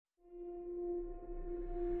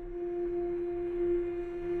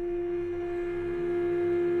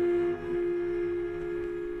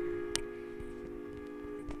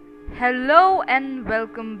Hello and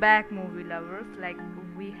welcome back, movie lovers.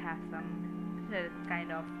 We have some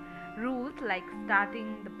kind of rules, like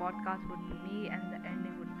starting the podcast would be me and the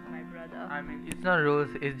ending would be my brother. It's not rules,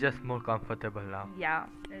 it's just more comfortable now. Yeah,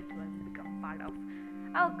 it will become part of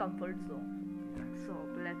our comfort zone. So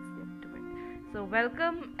let's get to it. So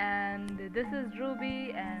welcome, and this is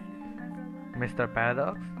Ruby, and this is my brother. Mr.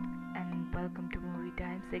 Paradox? And welcome to Movie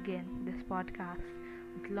Times again. This podcast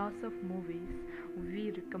with lots of movies.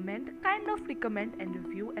 We kind of recommend and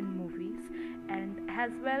review and movies, and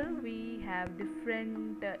as well we have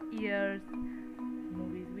different years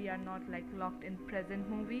movies. We are not like locked in present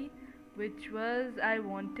movie, which was I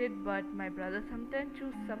wanted, but my brother sometimes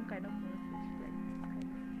choose some kind of movies which like kind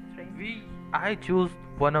of strange. I choose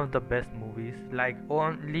one of the best movies, like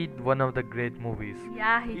only one of the great movies.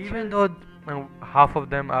 Yeah, he Even chose. though half of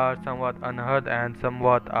them are somewhat unheard and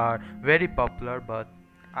somewhat are very popular, but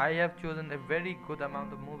I have chosen a very good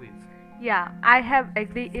amount of movies. Yeah, I have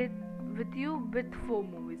agreed with you with four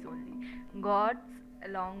movies only. Gods,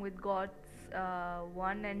 along with Gods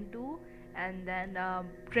 1 and 2, and then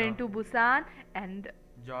Train to Busan, and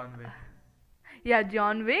John Wick. yeah,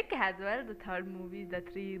 John Wick as well. The third movie, the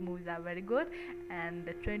three movies are very good, and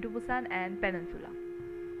the Train to Busan and Peninsula.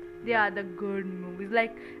 They are the good movies,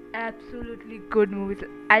 like absolutely good movies.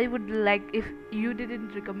 I would like, if you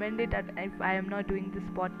didn't recommend it and if I am not doing this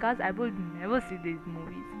podcast, I would never see these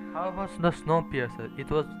movies. How about the Snowpiercer?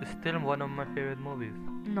 It was still one of my favorite movies.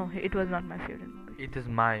 No, it was not my favorite movie. It is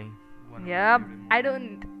my one Yeah, of my favorite I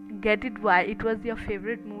movies. don't get it why it was your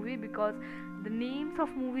favorite movie, because the names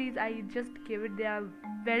of movies I just gave it, they are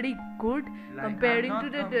very good Like, I'm comparing not to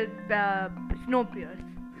the, com- the Snowpiercer.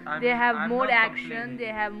 I'm, They have I'm more not action, complaining. they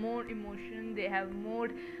have more emotion, they have more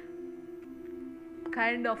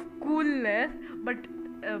kind of coolness, but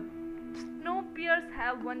uh, Snowpiercer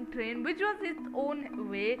have one train which was its own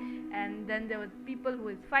way, and then there was people who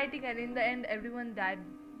is fighting, and in the end everyone died.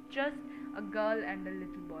 Just a girl and a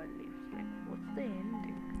little boy lives. Like, what's the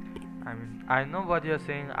ending? I know what you're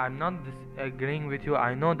saying. I'm not disagreeing with you.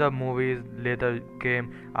 I know the movies later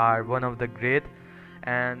came are one of the great,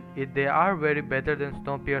 and they are very better than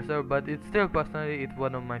Snowpiercer. But it's still personally, it's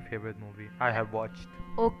one of my favorite movie I have watched.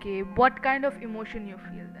 Okay, what kind of emotion you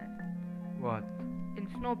feel then What? in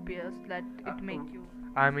Snowpiercer that Uh, it make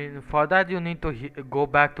you? for that you need to go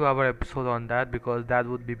back to our episode on that because that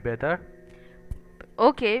would be better.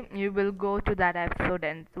 Okay, you will go to that episode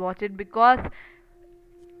and watch it, because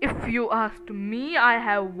if you asked me, I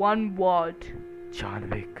have one word. John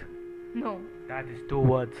Wick. No, That is two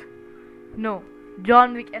words. no.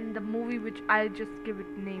 John Wick, and the movie which I just give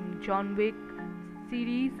it name, John Wick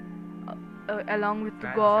series, along with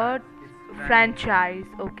God franchise.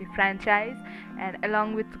 Okay, franchise, and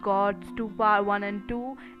along with God's two part 1 and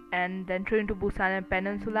 2, and then Train to Busan and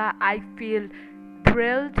Peninsula. I feel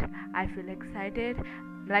thrilled. I feel excited.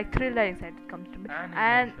 Like thriller excited comes to me,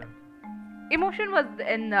 and emotion was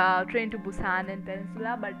in Train to Busan and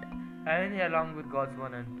Peninsula, but And along with God's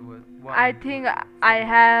one and two. One I and two. think I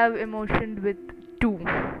have emotion with two.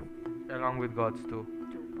 Along with God's too.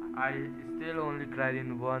 Two parts. I still only cried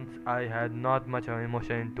in once. I had not much of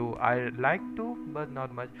emotion in two. I like two, but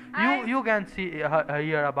not much. I- You can see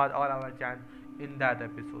hear about all our chant in that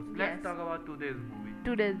episode. Let's Yes. talk about today's movie.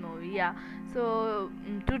 Today's movie, yeah. So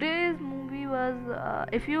today's movie was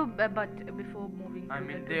if you but before moving to the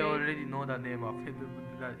They today, already know the name of it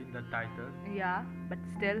in the title. yeah, but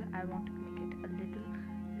still I want to make it a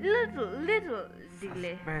little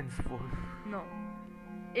delay. Suspenseful. No,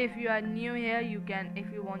 if you are new here, you can,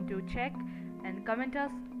 if you want to check and comment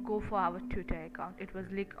us, go for our Twitter account. It was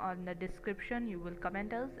linked on the description. You will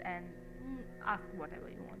comment us and ask whatever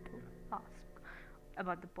you want to ask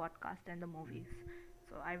about the podcast and the movies.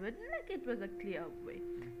 So I would like, it was a clear way.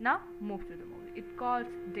 Now move to the movie. It calls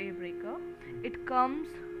Daybreaker. It comes,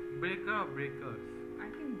 Breaker or breakers? I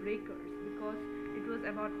think, Breakers, because it was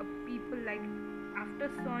about a people like after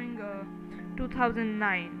sawing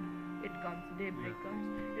 2009. It comes Daybreakers.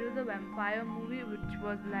 It was a vampire movie which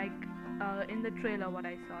was like in the trailer what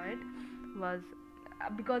I saw it was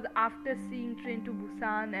because after seeing Train to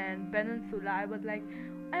Busan and Peninsula, I was like,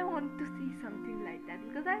 I want to see something like that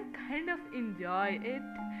because I kind of enjoy it.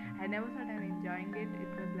 I never thought I'm enjoying it.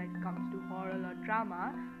 It was like comes to horror or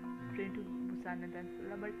drama, Train to Busan and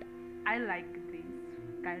Peninsula, but I like these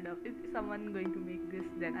kind of. If someone going to make this,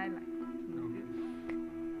 then I like this movie.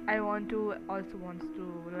 I wants to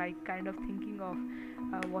like kind of thinking of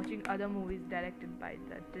watching other movies directed by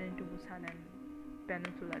the Train to Busan and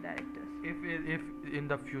Peninsula directors. If in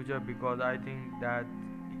the future, because I think that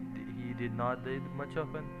he did not did much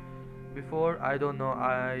of an before. I don't know.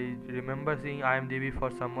 I remember seeing IMDb for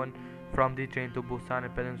someone from the Train to Busan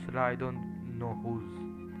and Peninsula. I don't know who's.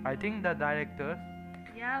 I think the directors.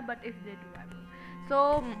 Yeah, but if they do, I will.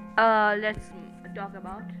 So let's talk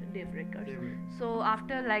about Daybreakers. So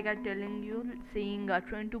after like I telling you, seeing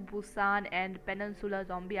Train to Busan and Peninsula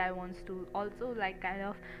Zombie, I wants to also like kind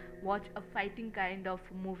of watch a fighting kind of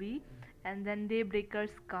movie, and then Daybreakers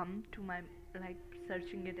come to my like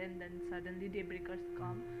searching it, and then suddenly Daybreakers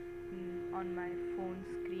come on my phone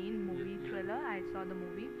screen movie trailer. I saw the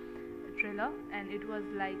movie trailer, and it was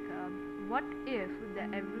like, what if the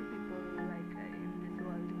every people like in this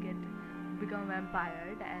world get become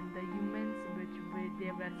vampired, and the humans which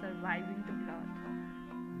they were surviving the blood,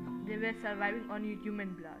 they were surviving on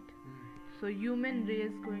human blood. So human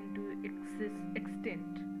race going to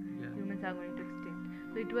extinct. Humans are going to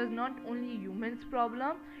extinct. So it was not only humans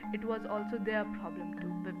problem, it was also their problem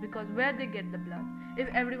too. Because where they get the blood? If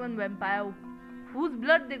everyone vampire, whose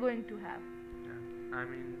blood they going to have? I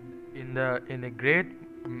mean, in a great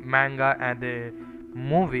manga and a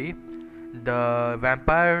movie, the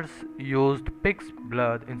vampires used pig's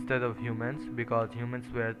blood instead of humans because humans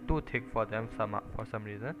were too thick for them for some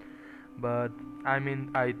reason. But I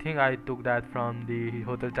mean, I think I took that from the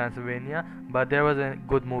Hotel Transylvania. But there was a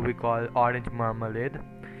good movie called Orange Marmalade.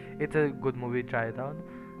 It's a good movie. Try it out.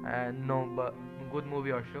 And no, but good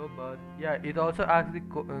movie or show. But yeah, it also asks the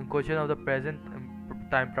question of the present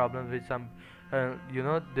time problems, which some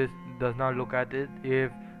this does not look at it.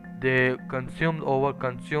 If they over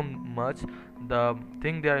consume much, the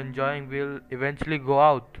thing they are enjoying will eventually go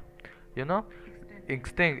out. You know,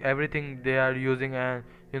 extinct everything they are using, and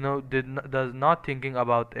does not thinking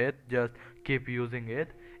about it, just keep using it.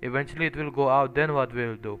 Eventually it will go out, then what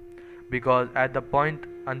will do? Because at the point,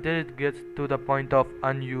 until it gets to the point of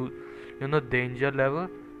danger level,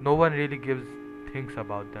 no one really gives things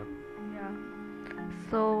about them. Yeah.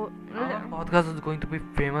 So our podcast is going to be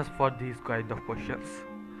famous for these kind of questions.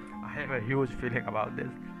 I have a huge feeling about this.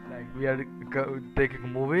 Like, we are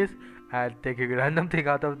taking movies and taking random thing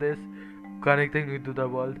out of this, connecting it to the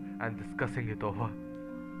world and discussing it over.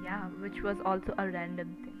 Yeah, which was also a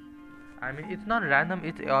random thing. I mean, it's not random,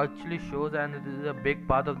 it actually shows, and it is a big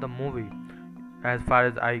part of the movie as far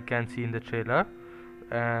as I can see in the trailer.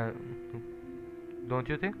 Don't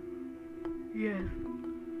you think? Yes.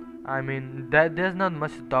 I mean, that there's not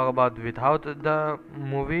much to talk about without the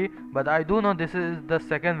movie, but I do know this is the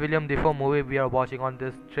second William Dafoe movie we are watching on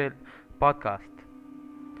this podcast.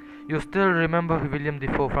 You still remember William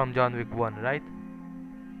Dafoe from John Wick 1, right?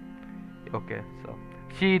 Okay, so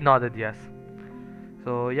she nodded yes.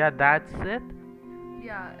 So yeah, that's it.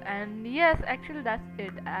 Yeah, and yes, actually that's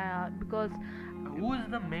it. Because who is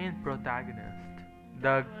the main protagonist?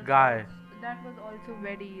 The guy. That was also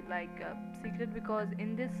very like secret, because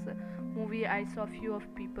in this movie I saw few of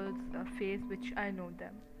people's face which I know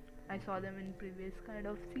them. I saw them in previous kind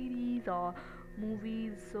of series or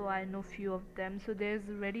movies, so I know few of them. So there's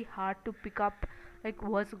very hard to pick up like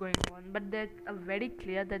what's going on, but there's very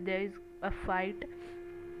clear that there is a fight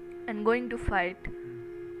and going to fight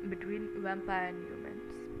between vampire and humans.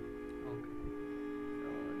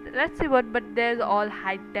 So let's see what. But there's all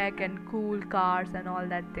high tech and cool cars and all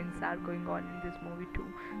that things are going on in this movie too.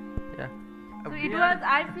 Yeah. So it was.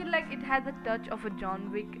 I feel like it has a touch of a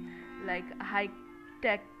John Wick, like high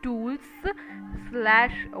tech tools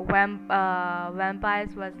slash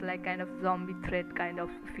vampires was like kind of zombie threat kind of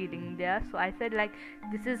feeling there. So I said like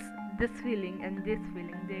this is this feeling and this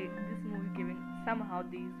feeling. This movie giving somehow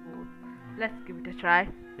these both. Let's give it a try.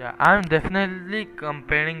 Yeah, I'm definitely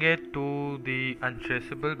comparing it to the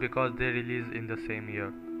Untraceable because they released in the same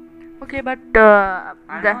year. Okay, but I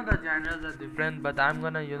know the genres are different, but I'm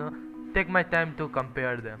gonna take my time to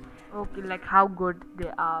compare them. Okay, like how good they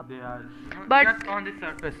are. They are, but just on the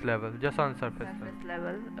surface level. Just on surface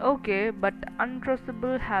level. Okay, but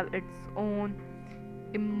Untrustable have its own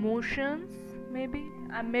emotions. Maybe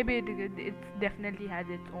it definitely has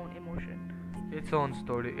its own emotion. Its own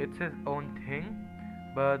story. It's its own thing.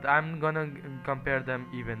 But I'm gonna compare them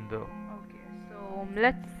even though. Okay, so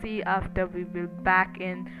let's see after we will back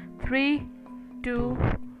in 3, 2,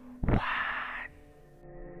 1.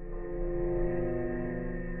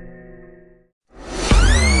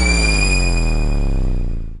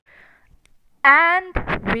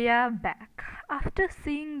 And we are back after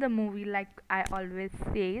seeing the movie. Like I always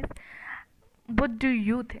say, what do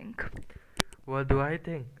you think? What do I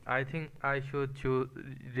think? I think I should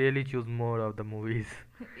really choose more of the movies.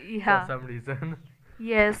 Yeah. For some reason.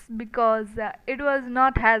 Yes, because it was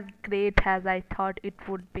not as great as I thought it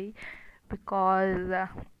would be. Because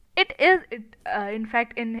it is, in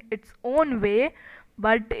fact, in its own way,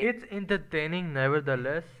 but it's entertaining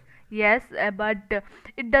nevertheless. Yes, but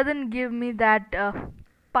it doesn't give me that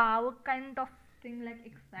power kind of thing, like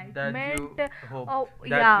That excitement. you hoped, Oh that we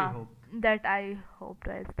yeah, hoped. that I hoped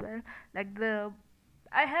as well. Like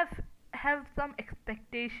I have some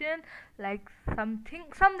expectation, like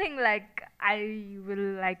something like I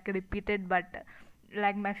will like repeat it, but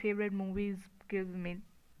like my favorite movies give me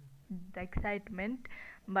the excitement,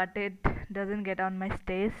 but it doesn't get on my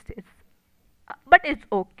taste. But it's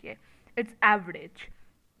okay. It's average.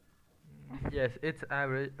 Yes, it's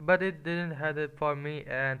average, but it didn't have it for me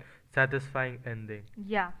an satisfying ending.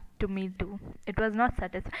 Yeah, to me too. It was not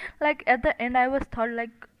satisfying. Like at the end, I was thought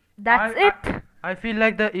like, that's I I it. I feel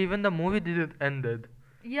like the even the movie didn't ended.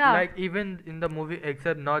 Yeah, Like even in the movie,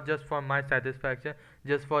 except not just for my satisfaction,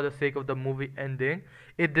 just for the sake of the movie ending,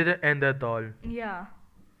 it didn't end at all. yeah.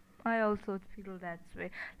 I also feel that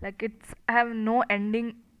way. Like it's I have no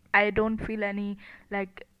ending. I don't feel any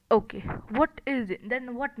like okay, what is it?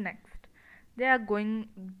 Then what next? They are going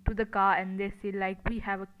to the car and they say like we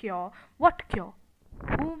have a cure. What cure?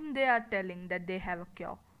 Whom they are telling that they have a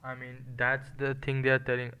cure? I mean, that's the thing they are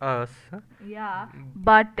telling us. Yeah, Mm,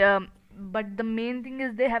 but the main thing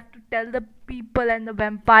is they have to tell the people and the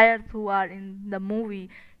vampires who are in the movie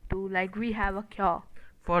to like we have a cure.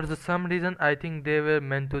 For some reason, I think they were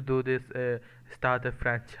meant to do this, start a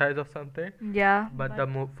franchise or something, Yeah, but but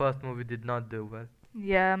the first movie did not do well.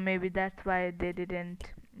 yeah, maybe that's why they didn't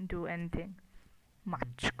do anything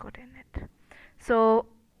much good in it. So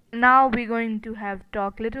now we're going to have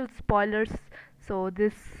talk little spoilers. So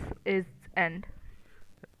this is end.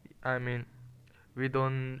 I mean, we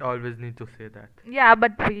don't always need to say that. Yeah,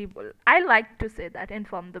 but I like to say that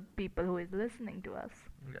inform the people who is listening to us.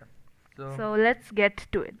 Yeah. So, So let's get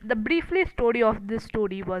to it. The briefly story of this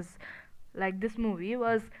story was like this movie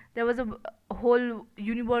was there was a whole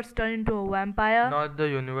universe turned into a vampire not the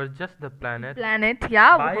universe, just the planet, planet.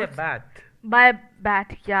 Yeah, by a bat by a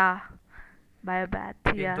bat. Yeah, by a bat.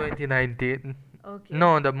 in Yeah. 2019. Okay.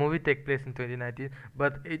 No, the movie take place in 2019,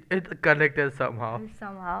 but it connected somehow.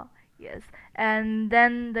 Somehow, yes. And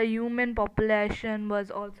then the human population was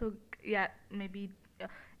also, yeah, maybe uh,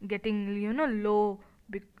 getting, low.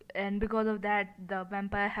 And because of that, the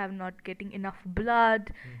vampire have not getting enough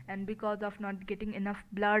blood. And because of not getting enough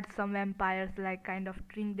blood, some vampires like kind of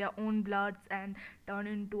drink their own bloods and turn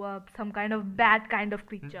into a some kind of bad kind of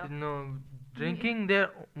creature. No, Ye- drinking their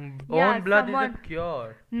Yeah, own blood is a someone.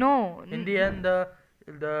 cure. No. In the end,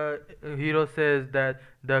 the hero says that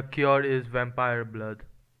the cure is vampire blood.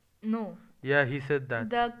 No. Yeah, he said that.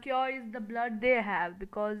 The cure is the blood they have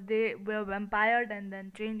because they were vampired and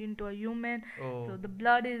then changed into a human. Oh, So the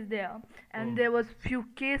blood is there, oh, and there was few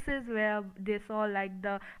cases where they saw like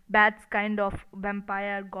the bats kind of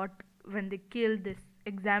vampire got when they killed this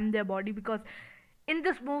examined their body because in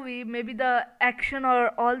this movie maybe the action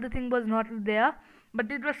or all the thing was not there,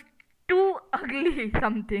 but it was too ugly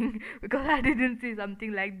something because I didn't see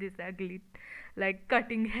something like this ugly, like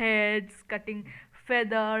cutting heads, cutting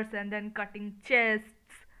feathers, and then cutting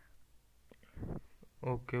chests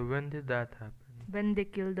okay. When did that happen? when they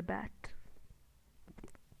kill the bat.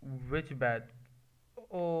 Which bat?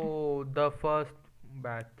 Oh, the first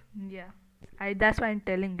bat. Yeah, I that's why I'm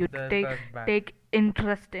telling you to The take first bat. take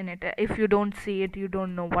interest in it. If you don't see it, you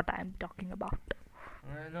don't know what I'm talking about.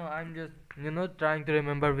 No, I'm just, trying to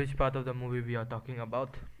remember which part of the movie we are talking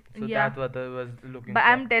about. So Yeah, that's what I was looking but for.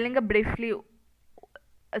 I'm telling a briefly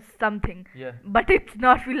something, Yeah, but it's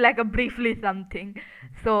not feel like a briefly something.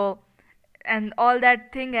 So and all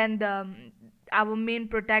that thing and our main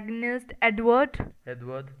protagonist Edward.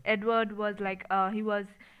 Edward. Edward was like he was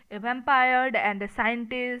a vampire and a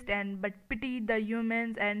scientist and but pitied the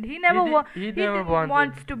humans and He he never didn't wanted.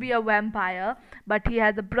 wants to be a vampire, but he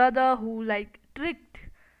has a brother who like tricked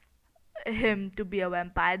him to be a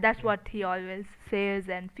vampire. That's what he always says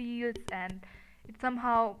and feels, and it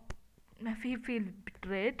somehow he feels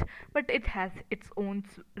betrayed, but it has its own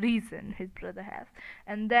reason his brother has.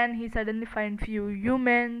 And then he suddenly find few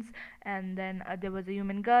humans, and then there was a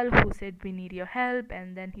human girl who said we need your help,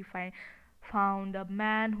 and then he found a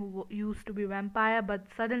man who used to be vampire but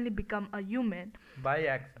suddenly become a human By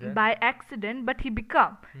accident. by accident, but he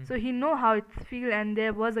become Hmm. so he know how it's feel and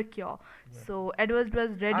there was a cure. Yeah. So Edward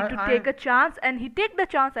was ready to I take a chance and he take the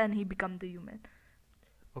chance and he become the human.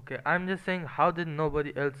 Okay, I'm just saying, how did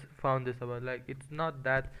nobody else found this about? Like, it's not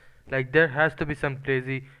that. Like, there has to be some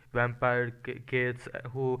crazy vampire kids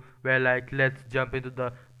who were like, let's jump into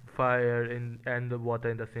the fire and the water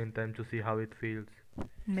in the same time to see how it feels.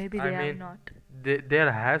 Maybe I they are mean, not.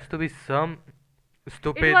 there has to be some It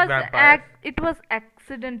stupid was vampires. it was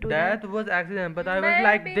accident to them. That was accident, but I was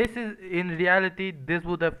like, Maybe. this is in reality, this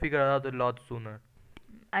would have figured out a lot sooner.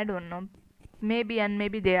 I don't know. Maybe and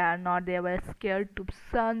maybe they are not. They were scared to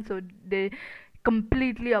sun, so they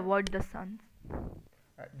completely avoid the sun.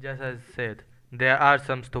 Just as said, there are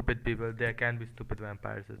some stupid people. There can be stupid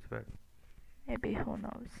vampires as well. Maybe, who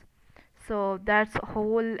knows? So that's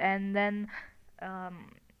whole, and then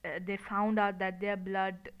they found out that their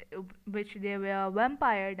blood, which they were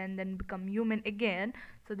vampired and then become human again,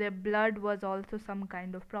 so their blood was also some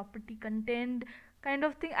kind of property contained kind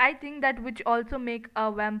of thing. I think that which also make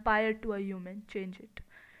a vampire to a human, change it.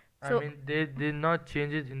 I So mean, they did not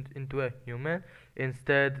change it into a human.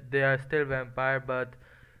 Instead, they are still vampire, but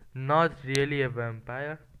not really a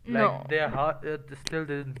vampire. no, Like their heart still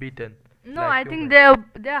didn't beaten no, like I think human.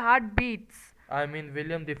 their heart beats. I mean,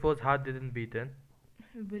 William Defoe's heart didn't beaten.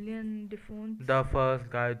 William Defoe's. The first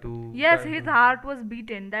guy to Yes, turn his to heart was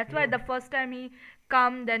beaten. That's why no. the first time he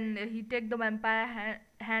come, then he take the vampire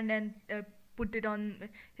hand and put it on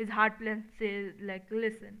his heart and say like,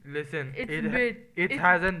 listen, Listen, it's it it's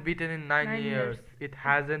hasn't beaten in 9 years. 9 years. It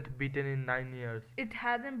hasn't beaten in 9 years. It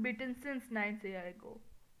hasn't beaten since 9 years ago.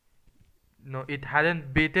 No, it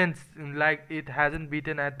hadn't beaten like it hasn't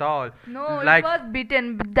beaten at all. No, it Like was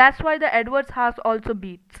beaten. That's why the Edward's house also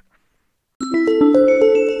beats.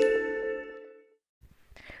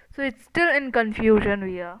 So it's still in confusion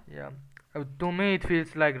here. yeah, to me it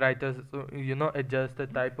feels like writers, adjust the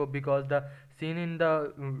typo because the scene in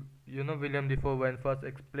the William Defoe when first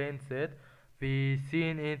explains it, we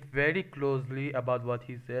seen it very closely about what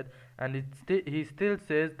he said, and he still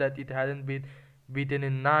says that it hadn't been beaten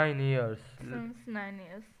in 9 years. Since 9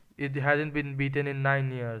 years. It hasn't been beaten in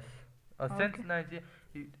 9 years. Since Okay. 90,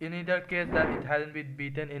 in either case that it hasn't been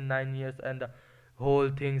beaten in 9 years, and the whole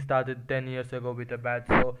thing started 10 years ago with a bat.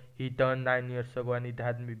 So he turned 9 years ago, and it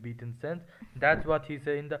hadn't been beaten since. That's what he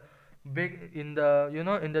said in the in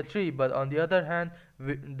the tree. But on the other hand,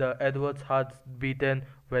 the Edward's heart's beaten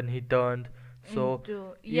when he turned. So Into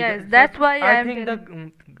either yes, so that's why I I'm think the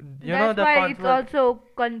telling. you know That's the why it's controversy. also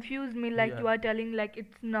confused me, like Yeah, you are telling like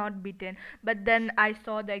it's not beaten. But then I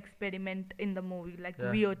saw the experiment in the movie, like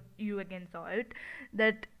yeah. you again saw it,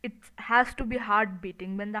 that it has to be heart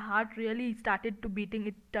beating. When the heart really started to beating,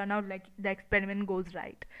 it turned out like the experiment goes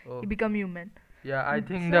right. Oh. He become human. Yeah, I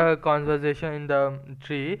think So the conversation in the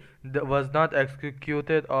tree was not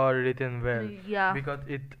executed or written well yeah, because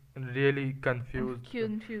it really confused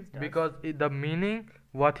us. because the meaning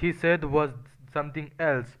what he said was something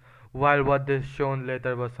else while what they shown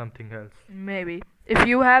later was something else. Maybe. If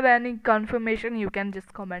you have any confirmation, you can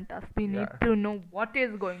just comment us. We need Yeah. to know what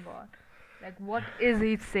is going on. Like, what is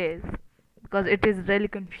he says? Because it is really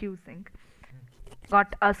confusing.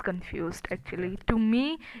 Got us confused, actually. To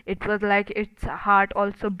me, it was like its heart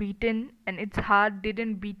also beaten, and its heart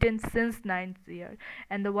didn't beaten since 9th year.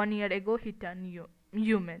 And the 1 year ago, he turned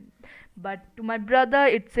human. But to my brother,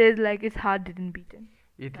 it says like his heart didn't beaten.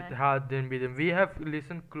 It Right. had been beaten. We have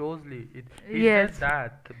listened closely. He Yes. said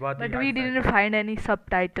that, but But he we had didn't cited. find any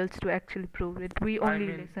subtitles to actually prove it. We I only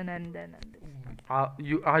mean, listen and then.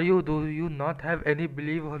 do you not have any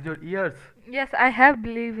belief on your ears? Yes, I have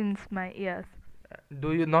belief in my ears.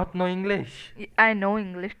 Do you not know English? I know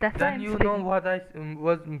English. That's why Then I'm you know speaking. what I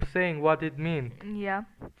was saying, what it means. Yeah.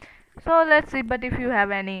 So let's see. But if you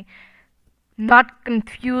have any not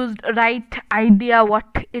confused right idea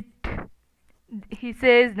what it he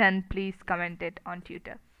says, then please comment it on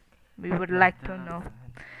Twitter. We would like to know.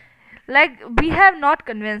 Like we have not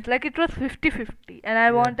convinced. Like it was 50-50, and I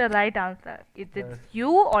Yeah. want a right answer. Is it Yes.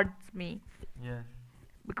 you or it's me? Yes.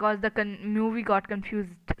 Because the movie got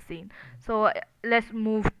confused scene. So let's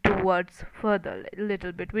move towards further a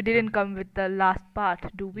little bit. We didn't come with the last part,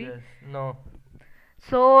 do we? Yes. No.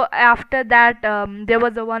 So after that, there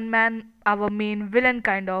was a one man, our main villain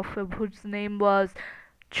kind of, whose name was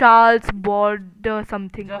Charles Border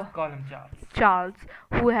something. Just call him Charles. Charles,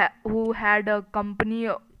 who had a company,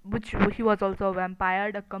 which he was also a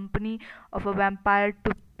vampire, a company of a vampire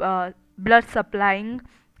to blood supplying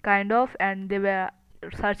kind of, and they were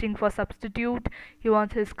searching for substitute. He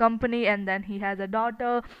wants his company, and then he has a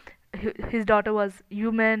daughter. His daughter was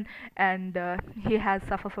human, and he has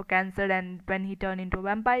suffered for cancer. And when he turned into a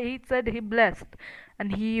vampire, he said he blessed,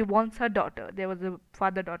 and he wants her daughter. There was a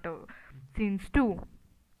father-daughter scenes too,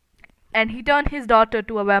 and he turned his daughter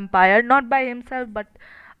to a vampire, not by himself, but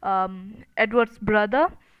Edward's brother.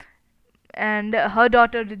 And her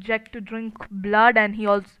daughter reject to drink blood, and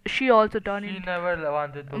she also turned She into never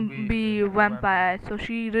wanted to be a vampire, so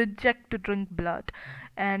she reject to drink blood,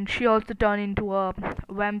 and she also turned into a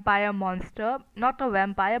vampire monster, not a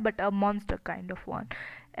vampire but a monster kind of one.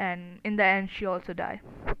 And in the end, she also died.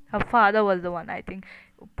 Her father was the one, I think,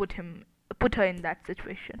 who put her in that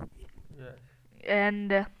situation. Yes.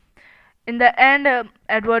 and in the end,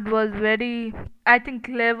 Edward was very, I think,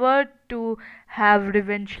 clever to have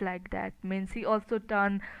revenge like that. Means he also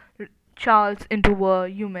turned R- Charles into a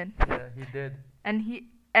human, Yeah, he did. and he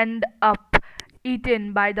end up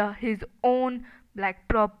eaten by the his own like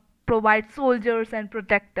provide soldiers and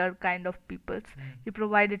protector kind of peoples. Mm. He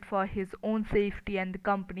provided for his own safety and the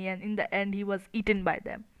company, and in the end, he was eaten by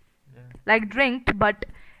them Yeah. like drinked, but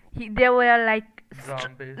they were like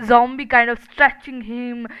Zombies. zombie kind of stretching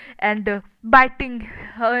him and biting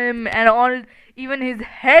him and all. Even his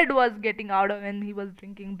head was getting out of when he was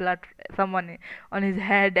drinking blood. Someone on his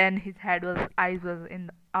head, and his head was eyes was in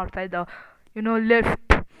outside the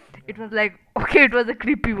lift. It was like okay, it was a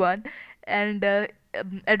creepy one, and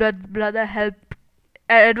Edward's brother helped.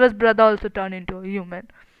 Edward's brother also turned into a human,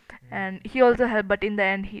 Mm. and he also helped, but in the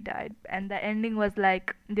end he died. And the ending was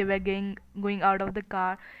like they were going out of the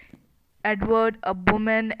car. Edward, a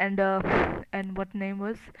woman, and what name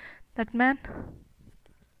was that man?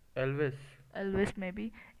 Elvis. Elvis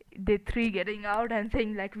maybe. They three getting out and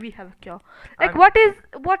saying like we have a cure. Like I'm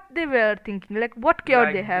what they were thinking? Like what cure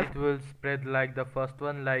like they have? it will spread like the first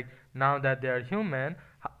one. Like now that they are human,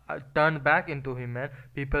 turned back into human,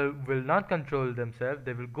 people will not control themselves.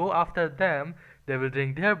 They will go after them. They will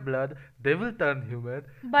drink their blood. They will turn human.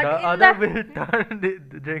 But The in other the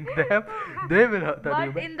will drink them. They will turn but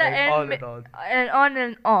human, in the and end, all and all.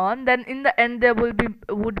 and on. Then in the end, there would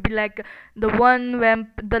be like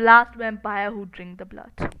the last vampire who drink the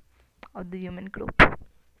blood of the human group.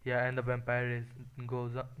 Yeah, and the vampire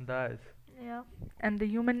dies. Yeah, and the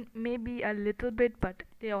human maybe a little bit, but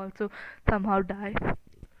they also somehow die.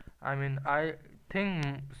 I mean, I think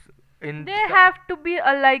in They have to be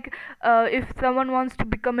if someone wants to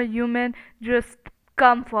become a human, just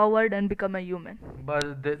come forward and become a human.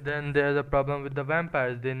 but then there's a problem with the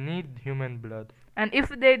vampires. They need human blood. And if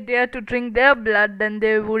they dare to drink their blood, then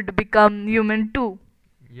they would become human too.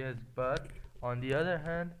 Yes, but on the other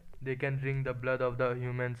hand, they can drink the blood of the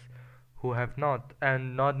humans who have not,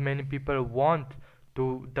 and not many people want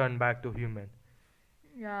to turn back to human.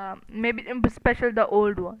 Yeah, maybe special the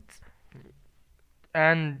old ones.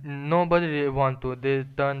 And nobody really want to. They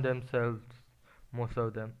turn themselves, most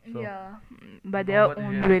of them. So Yeah, by their nobody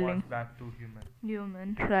own really willing. wants back to human.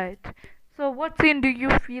 Human, right? So, what scene do you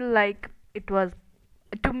feel like it was?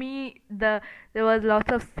 To me, there was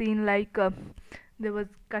lots of scene like there was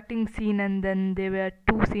cutting scene, and then there were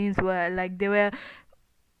two scenes where like they were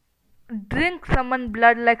drink someone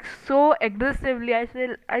blood like so aggressively. I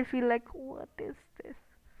feel like what is this?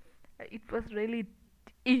 It was really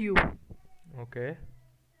ew. Okay.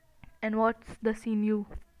 And what's the scene you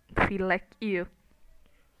feel like ew?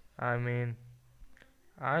 I mean,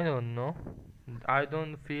 I don't know. I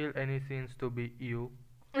don't feel any scenes to be you.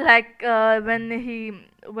 Like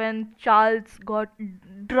when Charles got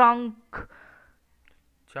drunk.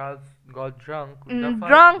 Charles got drunk. The first,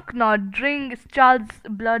 Drunk, not drink. Charles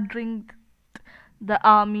blood drink the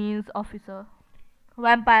army's officer,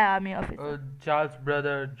 vampire army officer. Charles'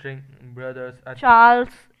 brother drink brothers. Charles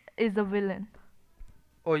is the villain.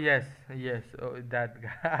 Oh yes, yes. Oh, that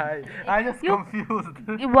guy. I just You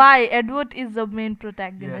confused. why Edward is the main Yes,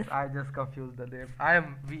 protagonist? I just confused the names.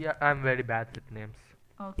 I'm very bad with names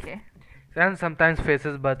Okay. and sometimes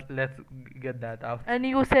faces, but let's get that out. And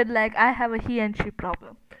you said like I have a he and she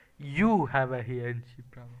problem, You have a he and she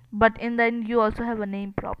problem. but in the end you also have a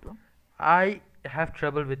name problem. I have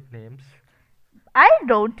trouble with names. I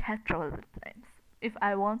don't have trouble with names. If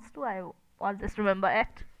I wants to, I'll just remember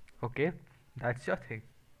it. Okay, that's your thing.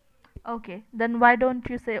 Okay, then why don't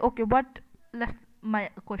you say okay? What left my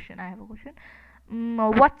question? I have a question.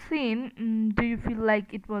 What scene do you feel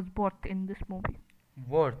like it was worth in this movie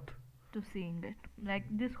Worth. to seeing it? Like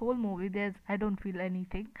this whole movie, I don't feel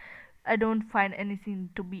anything. I don't find any scene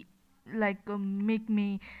to be like make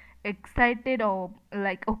me excited or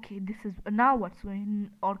like okay, this is now what's going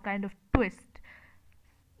or kind of twist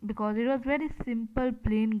because it was very simple,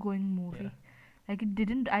 plain going Yeah. movie. Like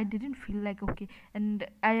I didn't feel like okay, and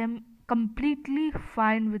I am completely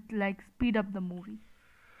fine with like speed up the movie.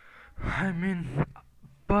 I mean,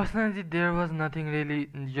 personally, there was nothing really,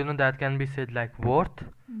 that can be said like worth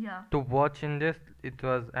Yeah. to watch in this. It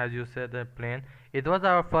was, as you said, a plane. It was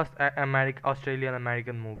our first Australian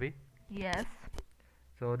American movie, Yes.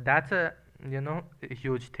 so that's a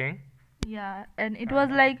huge thing. Yeah, and it was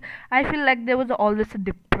And like I feel like there was always a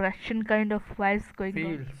depression kind of vibes going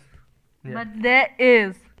on. feels, yeah. But there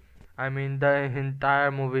is. I mean, the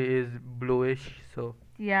entire movie is bluish, so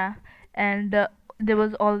Yeah, and there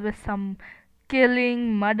was always some killing,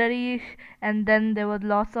 murderish, and then there was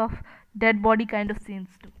lots of dead body kind of scenes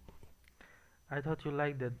too. I thought you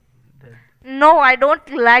liked that That. No, I don't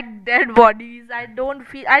like dead bodies. I don't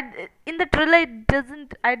feel. In the trailer it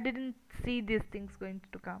doesn't. I didn't see these things going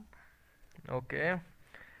to come. Okay.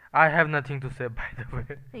 I have nothing to say by the way.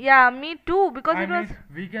 Yeah, me too. Because I it was. mean,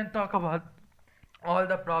 we can talk about all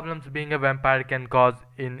the problems being a vampire can cause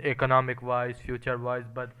in economic wise, future wise,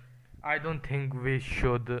 but I don't think we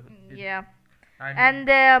should. Yeah. I mean,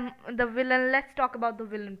 And the villain. Let's talk about the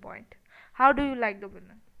villain point. How do you like the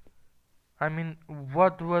villain? I mean,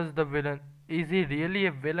 what was the villain? Is he really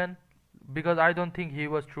a villain? Because I don't think he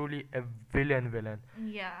was truly a villain.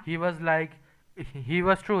 Yeah. He was like, he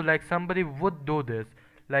was true, like somebody would do this.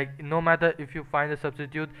 Like, no matter if you find a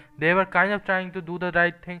substitute, they were kind of trying to do the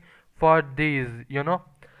right thing for these,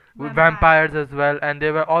 vampires as well, and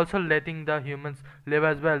they were also letting the humans live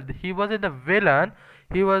as well. He wasn't a villain,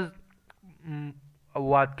 he was, mm,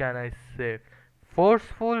 what can I say,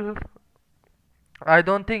 forceful. I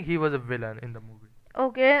don't think he was a villain in the movie.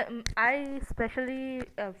 Okay, I especially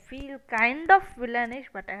feel kind of villainish,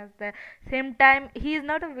 but at the same time, he is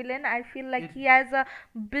not a villain. I feel like It he has a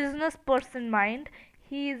business person mind.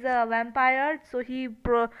 He is a vampire, so he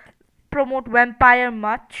promote vampire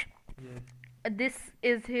much. yes, This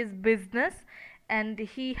is his business, and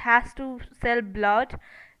he has to sell blood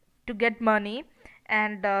to get money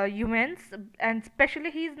and humans, and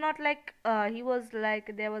especially he's not like he was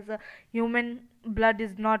like there was a human blood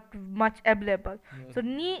is not much available, yes, so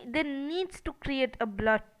they needs to create a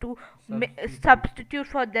blood to substitute. substitute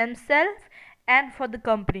for themselves and for the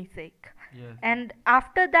company's sake. Yes, And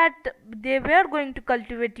after that they were going to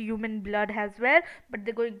cultivate human blood as well, but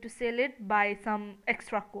they're going to sell it by some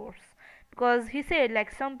extra course, because he said like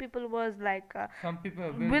some people was like some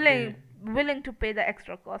people will willing pay. willing to pay the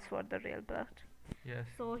extra cost for the real blood. Yes,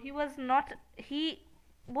 So was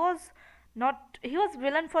he was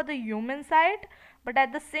villain for the human side, but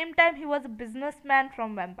at the same time he was a businessman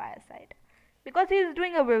from vampire side, because he is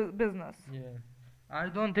doing a business. yeah. I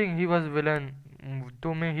don't think he was villain.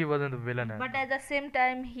 To me, he wasn't a villain as But well. at the same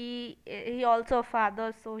time he also a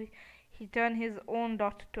father, so he turned his own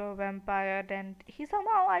daughter to a vampire, and he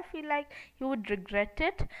somehow I feel like he would regret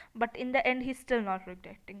it, but in the end he's still not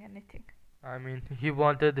regretting anything. I mean, he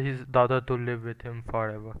wanted his daughter to live with him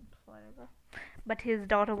forever. Forever. But his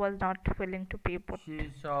daughter was not willing to be put.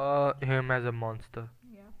 She saw him as a monster.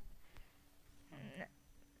 Yeah.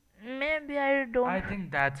 Maybe I don't. I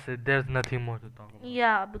think that's it. There's nothing more to talk about.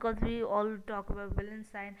 Yeah, because we all talk about villain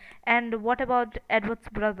side. And what about Edward's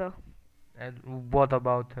brother? And what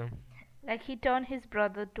about him? Like he turned his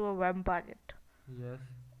brother to a vampire. Yes.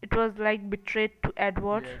 It was like betrayed to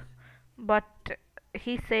Edward, Yes. but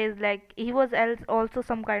he says like he was else also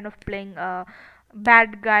some kind of playing a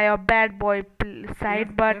bad guy or bad boy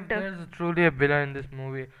side, but If there's truly a villain in this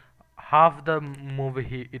movie, half the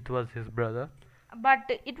movie it was his brother.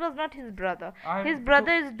 it was not his brother. His I'm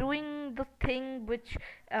brother is doing the thing which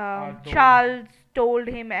told Charles told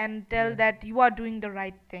him and tell Yeah. that you are doing the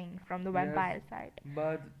right thing from the Yes. vampire side.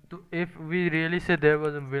 But if we really say there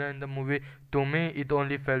was a villain in the movie, to me it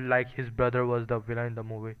only felt like his brother was the villain in the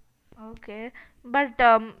movie. Okay, but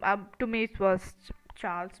to me it was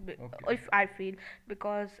Charles, Okay. if I feel,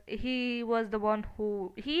 because he was the one who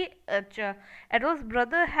Edward's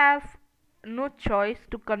brother have no choice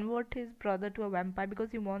to convert his brother to a vampire because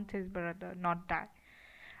he wants his brother not die.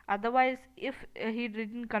 Otherwise, if he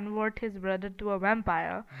didn't convert his brother to a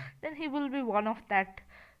vampire, then he will be one of that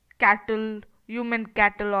cattle, human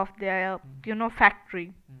cattle of their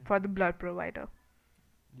factory for the blood provider.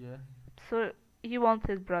 Yeah. So he wants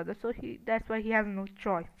his brother, so he that's why he has no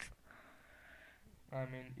choice. I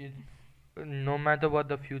mean, no matter what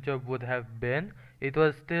the future would have been, it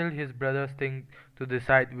was still his brother's thing to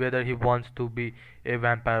decide whether he wants to be a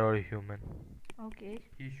vampire or a human. Okay.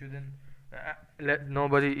 He shouldn't let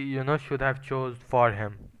nobody, should have chose for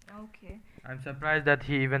him. Okay. I'm surprised that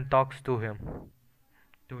he even talks to him,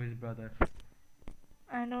 to his brother.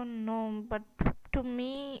 I don't know, but to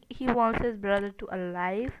me, he wants his brother to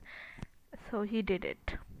alive, so he did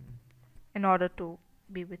it in order to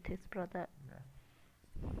be with his brother.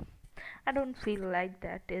 Yeah. I don't feel like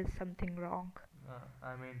that is something wrong.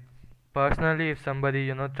 I mean, personally, if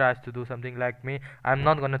somebody, tries to do something like me, I'm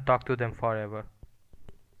not gonna talk to them forever.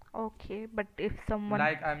 Okay, but if someone.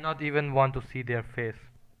 Like, I'm not even want to see their face.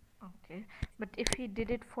 Okay, but if he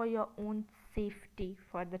did it for your own safety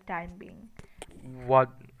for the time being. What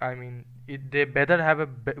I mean, they better have a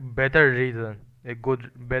better reason, a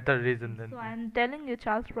good, better reason than So I'm telling you,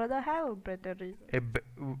 Charles' brother have a better reason.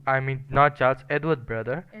 I mean, not Charles, Edward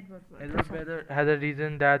brother. Edward brother. Edward sorry. brother had a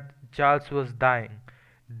reason that Charles was dying.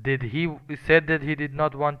 Did he said that he did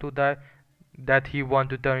not want to die, that he want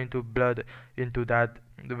to turn into blood into that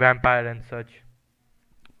the vampire and such.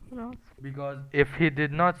 Who knows? Because if he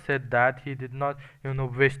did not said that, he did not,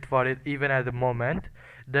 wished for it even at the moment,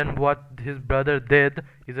 then what his brother did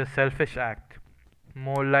is a selfish act,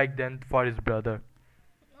 more like than for his brother.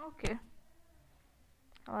 Okay.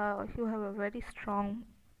 You have a very strong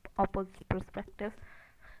opposite perspective.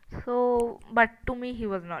 So, but to me, he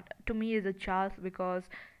was not. To me, is a Charles because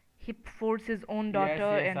he forced his own Yes,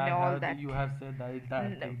 daughter yes, and I all heard that. you have said that that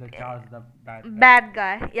N- like the Charles the bad guy. Bad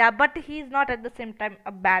guy, yeah, but he's not at the same time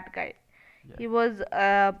a bad guy. Yes, He was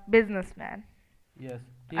a businessman. yes,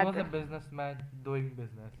 he At was the a businessman doing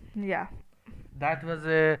business. yeah. That was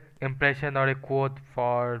a impression or a quote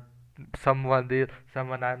for someone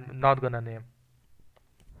I'm not gonna name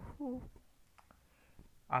Who?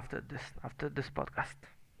 after this podcast.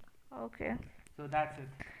 Okay. So that's it.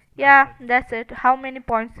 That's Yeah, it. that's it. How many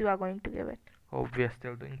points you are going to give it? Oh, we are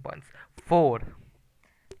still doing points. Four.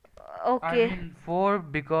 I Okay. mean four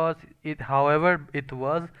because however it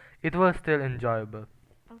was still enjoyable.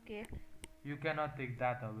 Okay. You cannot take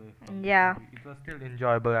that away from this Yeah. movie. It was still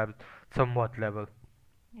enjoyable at somewhat level.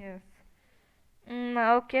 Yes.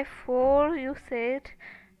 Okay, 4 you said.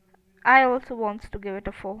 I also wants to give it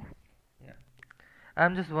a 4. Yeah.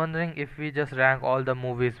 I'm just wondering if we just rank all the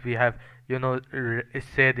movies we have,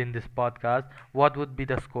 said in this podcast, what would be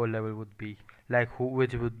the score level would be? Like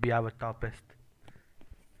which would be our toppest?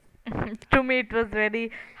 To me it was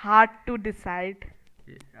very hard to decide.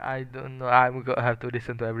 I don't know. I'm gonna have to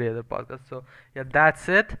listen to every other podcast. So yeah, that's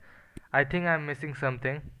it. I think I'm missing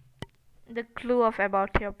something. The clue of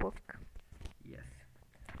about your book. Yes.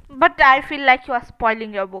 But I feel like you are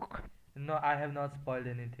spoiling your book. No, I have not spoiled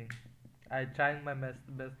anything. I trying my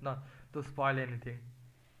best not to spoil anything.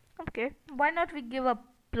 Okay. Why not we give a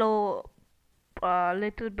plo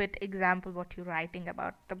little bit example what you're writing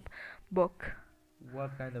about the book.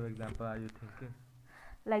 What kind of example are you thinking?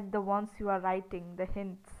 Like the ones you are writing, the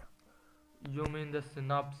hints. You mean the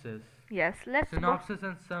synopsis? Yes, let's go. Synopsis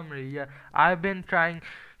and summary. Yeah, I've been trying,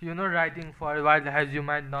 writing for a while. As you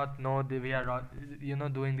might not know, we are,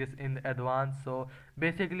 doing this in advance. So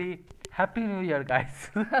basically, Happy New Year,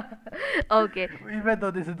 guys. Okay. Even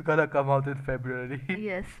though this is gonna come out in February.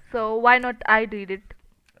 Yes. So why not I read it?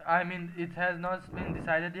 I mean, it has not been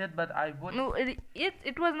decided yet, but I would. No,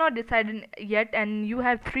 it was not decided yet, and you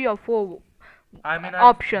have 3 or 4 I mean,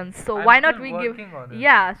 options. So I'm why not still we give? working on it.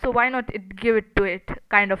 Yeah. So why not it give it to it,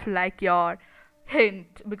 kind of like your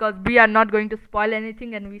hint, because we are not going to spoil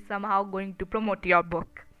anything, and we somehow going to promote your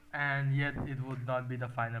book. And yet, it would not be the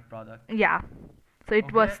final product. Yeah. So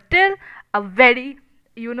it was Okay. still a very,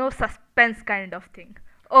 suspense kind of thing.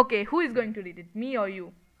 Okay, who is going to read it? Me or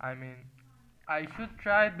you? I mean, I should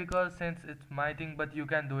try it because since it's my thing, but you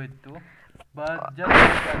can do it too. But just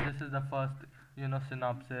note that this is the first,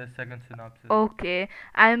 synopsis, second synopsis. Okay,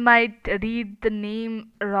 I might read the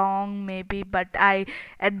name wrong maybe, but I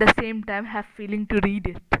at the same time have feeling to read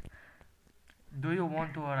it. Do you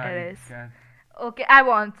want to or It I is. can? Okay, I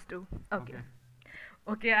want to. Okay. Okay.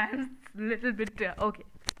 Okay, I'm little bit okay.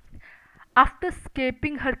 After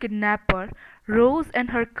escaping her kidnapper, Rose and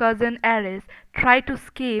her cousin Aris try to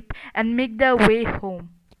escape and make their way home.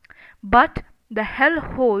 But the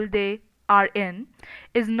hellhole they are in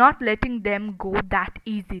is not letting them go that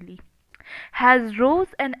easily. As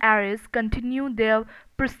Rose and Aris continue their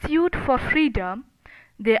pursuit for freedom,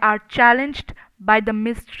 they are challenged by the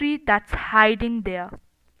mystery that's hiding there,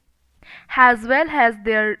 as well as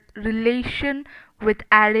their relation with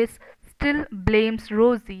Alice still blames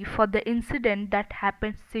Rosie for the incident that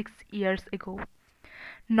happened 6 years ago.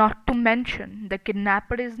 Not to mention, the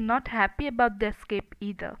kidnapper is not happy about the escape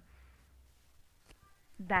either.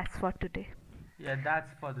 That's for today. Yeah,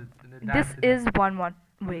 that's for This that's is enough. one more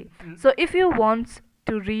way. Mm, So if you want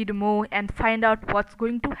to read more and find out what's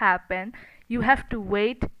going to happen, you have to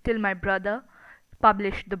wait till my brother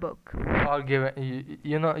published the book. Or give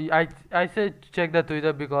I said check the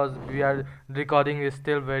Twitter because we are recording is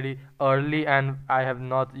still very early and I have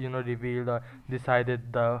not revealed or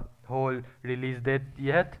decided the whole release date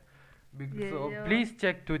yet. So Yeah. please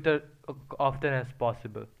check Twitter often as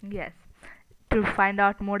possible. Yes. To find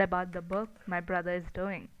out more about the book my brother is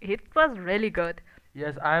doing. It was really good.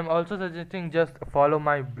 Yes, I am also suggesting just follow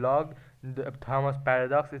my blog, the Thomas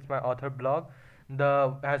Paradox. It's my author blog. The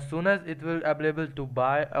as soon as it will available to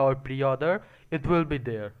buy or pre-order, it will be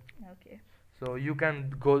there. Okay. So you can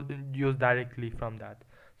go use directly from that.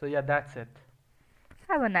 So yeah, that's it.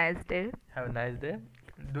 Have a nice day. Have a nice day.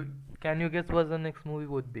 Do, can you guess what the next movie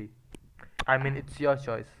would be? I mean, it's your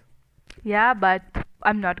choice. Yeah, but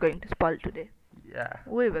I'm not going to spoil today. Yeah.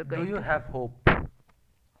 We will Do going you to. have hope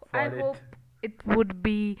I for hope it? it would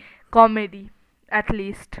be comedy. at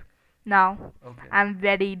least now. Okay. I'm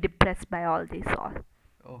very depressed by all this all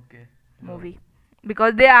Okay. movie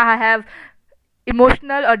because they have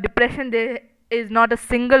emotional or depression. There is not a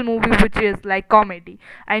single movie which is like comedy.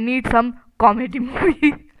 I need some comedy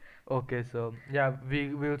movie. Okay, so yeah,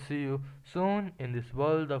 we will see you soon in this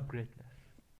world of greatness.